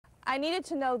I needed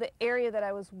to know the area that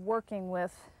I was working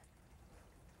with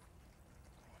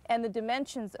and the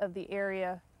dimensions of the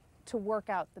area to work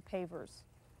out the pavers.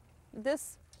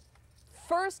 This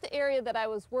first area that I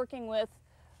was working with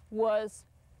was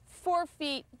 4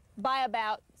 feet by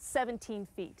about 17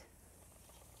 feet.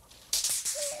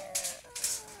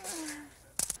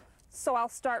 So I'll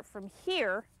start from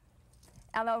here,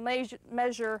 and I'll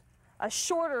measure a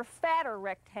shorter, fatter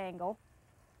rectangle,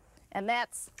 and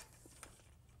that's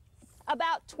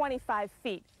about 25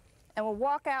 feet. And we'll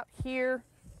walk out here,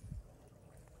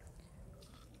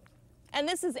 and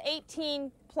this is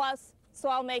 18 plus, so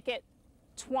I'll make it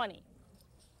 20.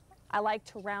 I like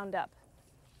to round up.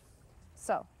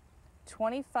 So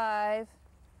 25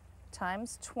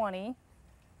 times 20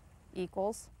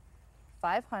 equals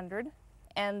 500.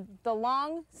 And the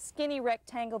long, skinny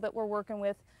rectangle that we're working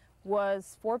with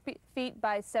was 4 feet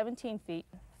by 17 feet.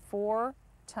 4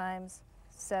 times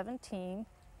 17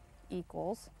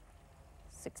 equals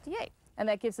 68. And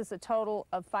that gives us a total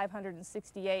of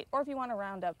 568, or if you want to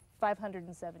round up,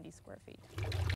 570 square feet.